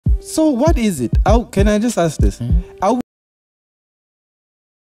So what is it? Can I just ask this? Are we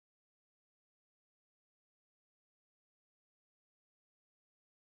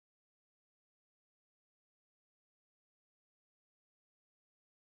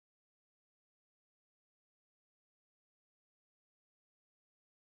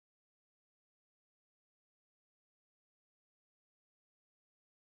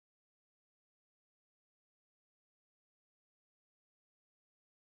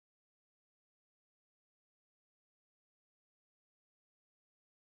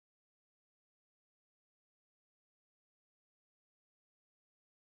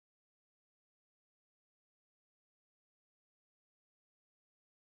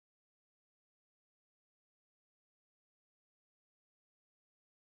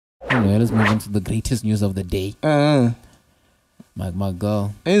Anyway, let's move on to the greatest news of the day. My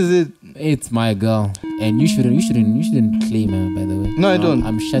girl. Is it? It's my girl, and you shouldn't claim her. By the way, No, I don't.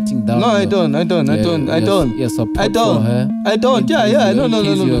 I'm shutting down. No, I don't. Your support I don't. for her. I don't. Yeah. No.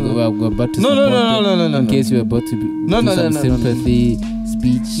 We're about to No. In case you're about to do some sympathy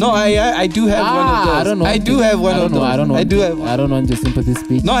speech. No, I do have one of those. I don't know. I do have one of those. I don't want your sympathy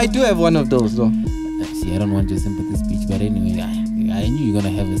speech. No, I do have one of those though. See, I don't want your sympathy speech, but anyway, I knew you're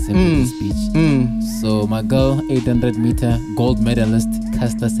gonna have a sympathy speech. So my girl, 800-meter gold medalist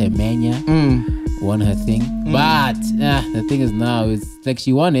Caster Semenya won her thing. But the thing is now, it's like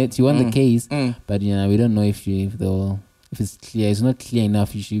she won it. She won the case. But we don't know if it's clear. It's not clear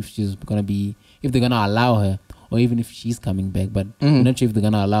enough if she's gonna be, if they're gonna allow her, or even if she's coming back. But I'm not sure if they're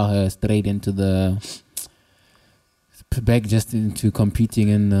gonna allow her straight into back just into competing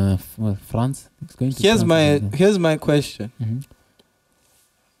in France. It's going to Here's my question.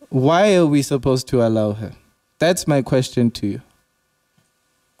 Why are we supposed to allow her? That's my question to you.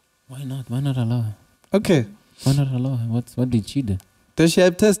 Why not? Why not allow her? Okay. Why not allow her? What did she do? Does she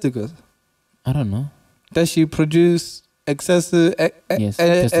have testicles? I don't know. Does she produce excessive? Yes,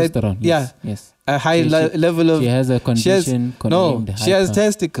 testosterone. Yes. A high level of. She has a condition. She has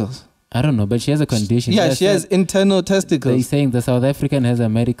testicles. I don't know, but she has a condition. Yeah, she has internal testicles. They're saying the South African has a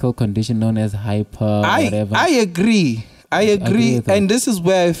medical condition known as whatever. I agree. And this is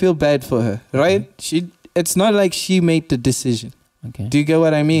where I feel bad for her, right? It's not like she made the decision. Okay. Do you get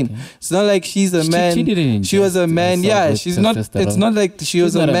what I mean? Okay. It's not like she's a man. She was a man. Yeah, she's not. It's not like she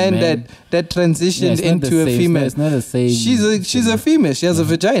was a man that transitioned into a female. It's not the same. She's a female. She has a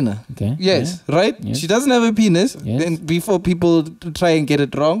vagina. Okay. Yes. Yeah. Right. Yes. She doesn't have a penis. Yes. Then before people try and get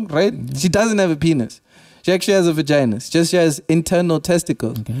it wrong, right? She doesn't have a penis. She actually has a vagina. It's just she has internal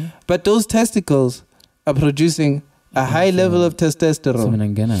testicles. Okay. But those testicles are producing a high level of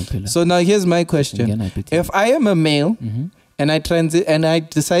testosterone. So now here's my question: if I am a male and I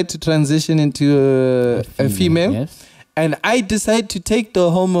decide to transition into a female, and I decide to take the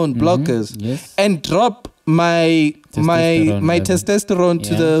hormone blockers and drop my testosterone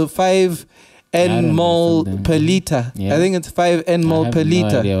to the 5 nmol per liter. I think it's 5 nmol per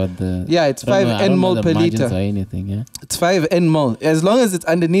liter. It's 5 nmol per liter. It's 5 nmol. As long as it's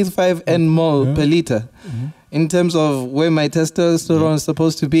underneath 5 nmol per liter. In terms of where my testosterone is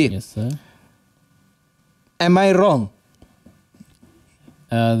supposed to be. Yes, sir. Am I wrong?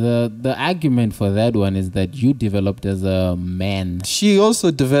 The argument for that one is that you developed as a man. She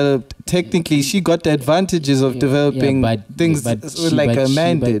also developed, technically, she got the advantages of developing things like a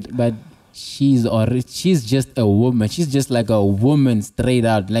man did. But she's just a woman. She's just like a woman straight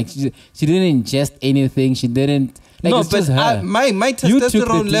out. Like she didn't ingest anything. She didn't. Like, no, but my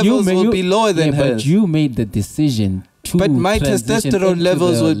testosterone levels will be lower than hers. But you made the decision to. But my testosterone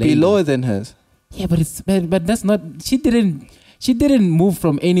levels will be lower than hers. Yeah, but that's not. She didn't move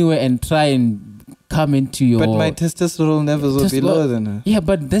from anywhere and try and come into your. But my testosterone levels will be lower than her. Yeah,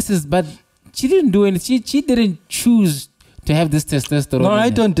 but she didn't do anything. She didn't choose to have this testosterone. No,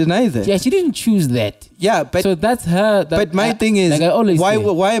 I don't deny that. Yeah, she didn't choose that. Yeah, but so that's her. But my thing is, like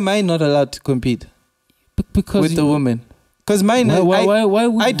why am I not allowed to compete? Because with the woman, because mine,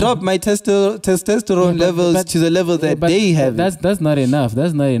 I dropped my testosterone levels to the level that they have. That's not enough.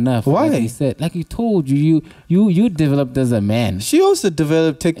 That's not enough. Why? Like you said, like you told you developed as a man. She also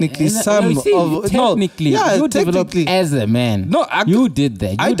developed technically you developed as a man. No, you did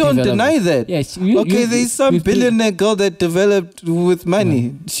that. I don't deny that. Yes. There's some billionaire girl that developed with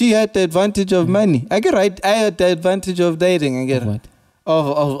money. She had the advantage of money. I had the advantage of dating. I get what?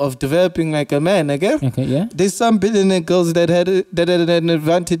 Of developing like a man, I guess. Okay, yeah. There's some billionaire girls that had an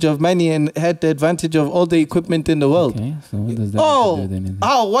advantage of money and had the advantage of all the equipment in the world. Okay, so what does that have to do with anything?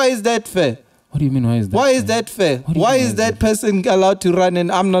 Why is that fair? What do you mean, why is that fair? Is that fair? Why is that person allowed to run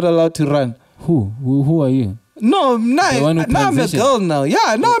and I'm not allowed to run? Who are you? No, now one who I'm a transitioned. girl now.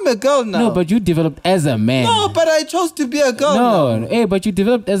 Yeah, now I'm a girl now. No, but you developed as a man. No, but I chose to be a girl No, now. hey, but you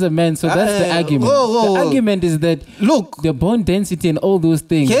developed as a man, so that's the argument. whoa. The argument is that Look, the bone density and all those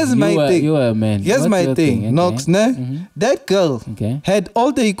things. Here's my thing. You are a man. here's What's my your thing. Okay. Knox, that girl had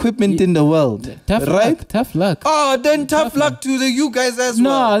all the equipment in the world. Tough right? luck. Tough luck. Oh, then tough luck to you guys as No,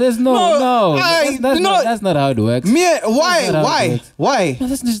 well. there's no. That's not how it works. Why? No,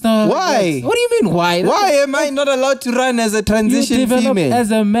 that's just not how Why? it works. What do you mean why? Why am I not allowed to run as a You transition developed female?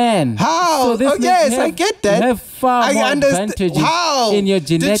 as a man. How? So Yes, I get that. You have far more understand. advantages How? in your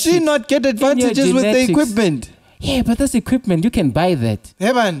genetics. Did she not get advantages with the genetics. equipment? Yeah, but that's equipment. You can buy that.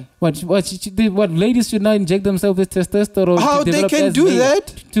 Hey man, What ladies should not inject themselves with testosterone. how to they develop can as do male.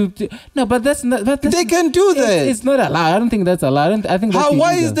 that? No, but that's not. But that's, They can do that. It's not allowed. I don't think that's allowed. I think that's How?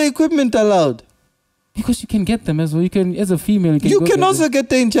 Why illegal. is the equipment allowed? Because you can get them as well. You can, as a female, You go can get also them. get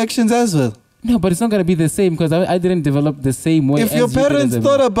the injections as well. No, but it's not gonna be the same because I didn't develop the same way. If as your you did parents as a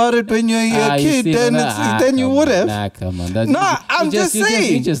thought man. about it when you were a You kid, see, then you come would on, have. Nah, come on. That's, Nah, I'm just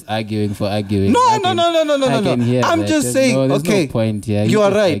saying. You're just arguing for arguing. No. I can hear I'm that. just There's saying. there's Okay, no point here. you You're are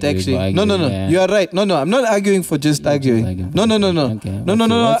just right. arguing Actually, for no. arguing, yeah. You are right. No. I'm not arguing for just arguing. arguing No. for No. Okay, No.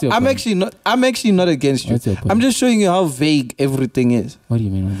 what's your I'm point? actually not. I'm actually not against you. What's your point? I'm just showing you how vague everything is What do you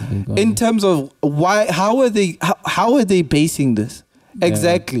mean? Go in on. terms of why. How are they basing this?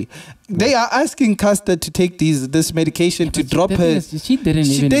 Exactly. They are asking Caster to take this medication to drop her. She didn't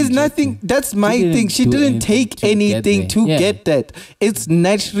even. There's inject nothing. it. That's my didn't thing. She do didn't anything take to get anything there. to Yeah. get that. It's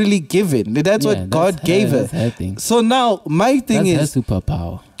naturally given. That's Yeah, what God gave her. That's her thing. So now my thing That's is, her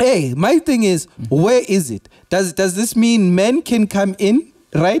superpower. hey, my thing is, where is it? Does this mean men can come in,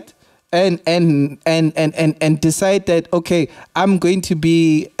 right? And decide that, okay, I'm going to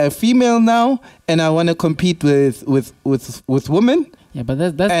be a female now and I want to compete with women. Yeah, but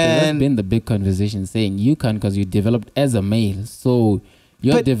that's been the big conversation, saying you can't because you developed as a male. So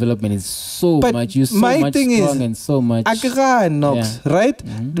your development is so much. You're so much strong and so much. Knox, right?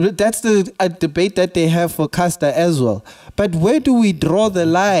 That's the debate that they have for Caster as well. But where do we draw the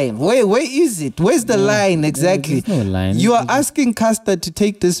line? Where is it? Where's the line exactly? There's no line. You are asking Caster to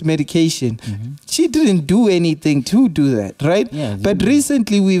take this medication. She didn't do anything to do that, right? Yeah, but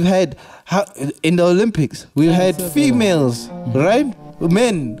recently we've had in the Olympics we've had females, right?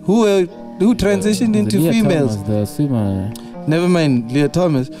 Men who transitioned into Lia females. Thomas, the swimmer. Never mind, Lia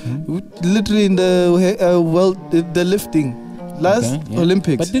Thomas. Literally in the lifting last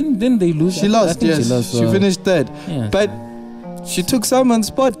Olympics. But didn't they lose? She lost. Yes, She lost, she finished third. Yeah. But she took someone's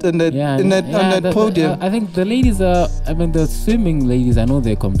spot on that podium. I think the ladies the swimming ladies, I know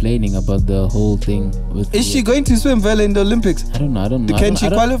they're complaining about the whole thing. Is she going to swim well in the Olympics? I don't know. Can she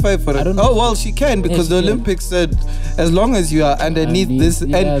qualify for it? Oh, well, she can because the Olympics said as long as you are underneath this.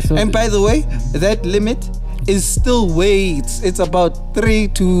 And by the way, that limit is still it's about 3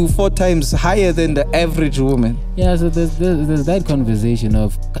 to 4 times higher than the average woman. Yeah, so there's that conversation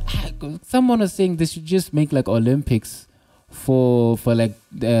of someone was saying they should just make like Olympics for like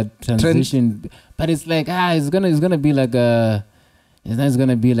the transition, but it's like it's gonna be like a. It's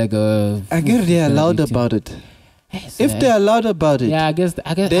gonna be like a. I guess they're loud about it. If they're loud about it, yeah, I guess.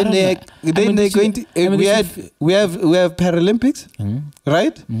 Then they're going to. We have Paralympics,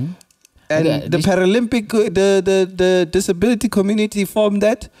 right? And the Paralympic, the disability community formed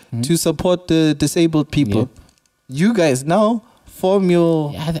that to support the disabled people. Yep. You guys now form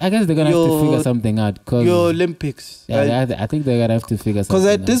your. Yeah, I guess they're gonna have to figure something out. Your Olympics. Yeah, right? I think they're gonna have to figure something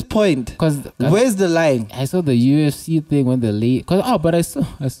out. Because at this point, where's the line? I saw the UFC thing when the lady. But I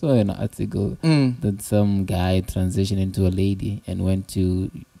saw an article that some guy transitioned into a lady and went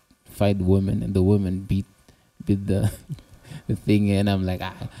to fight women, and the woman beat the thing, and I'm like,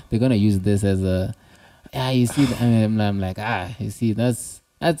 they're gonna use this as a. You see, I'm like, you see, that's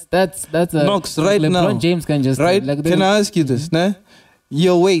a Knox right LeBron now. James can just right. Can I ask you this? Nah?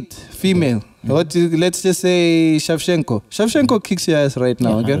 Your weight, female. Let's just say Shevchenko. Shevchenko kicks your ass right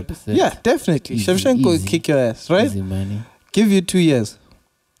now. Yeah, okay? 100%. Yeah, definitely. Shevchenko will kick your ass, right? Easy money. Give you 2 years.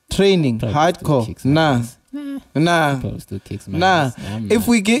 Training, Probably hardcore. still kicks my Nah. ass. Nah. Still kicks my Nah. ass. If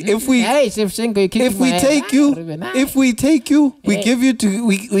we Hey, Shevchenko, you kicking if we my ass. take you, if we take you, we Hey. give you to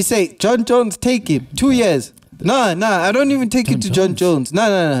we say John Jones, take him 2 years. Nah, I don't even take you to John Jones.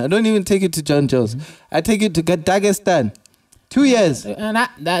 Nah, I don't even take you to John Jones. I take you to Dagestan. 2 years.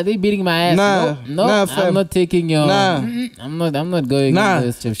 They beating my ass. No, fam. I'm not taking your. Nah. I'm not going. Nah, in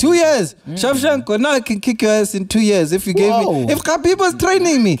this 2 years. Shevchenko, now I can kick your ass in 2 years if you gave me. If Khabib was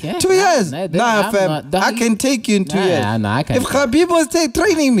training me, 2 years. Nah, fam. I can take you in 2 years. I can. If Khabib was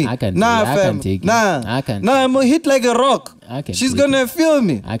training me, I can. nah, I fam. can take you. Nah, I can. Nah, I'm gonna hit like a rock. I can. She's gonna feel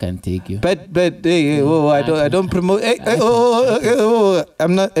me. I can take you. But hey, I don't promote.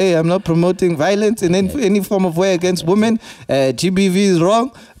 I'm not promoting violence in any form of way against women. GBV is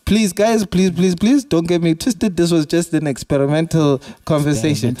wrong. Please, guys, please don't get me twisted. This was just an experimental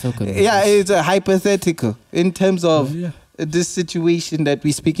conversation. Yeah, it's a hypothetical in terms of this situation that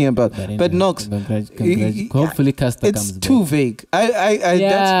we're speaking about. But Knox, hopefully Caster comes it's too vague.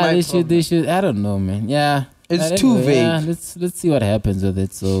 That's my they should. I don't know, man. Yeah, it's too vague. Yeah, let's see what happens with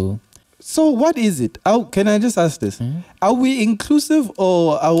it. So what is it? Can I just ask this? Are we inclusive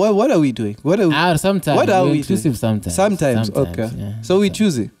or what are we doing? Sometimes. What are we inclusive? Doing? Sometimes. Okay. Yeah. So we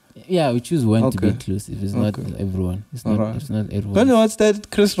choose it. Yeah, we choose when to be inclusive. It's not everyone. It's not everyone. You know what's that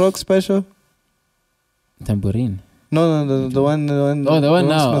Chris Rock special? Tambourine. No, the one. Oh, the one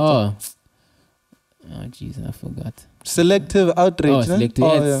now. Oh, jeez, I forgot. Selective outrage. Oh, selective.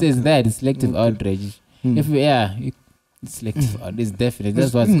 It says that it's selective outrage. It's selective. It's definite.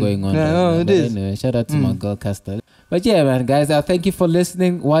 That's what's going on. It is. Anyway, shout out to my girl Caster. But yeah, man, guys, thank you for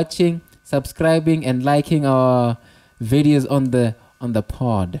listening, watching, subscribing, and liking our videos on the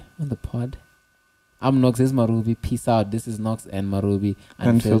pod. I'm Knox and Maruby. Peace out. This is Knox and Maruby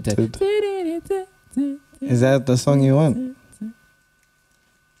Unfiltered. Is that the song you want?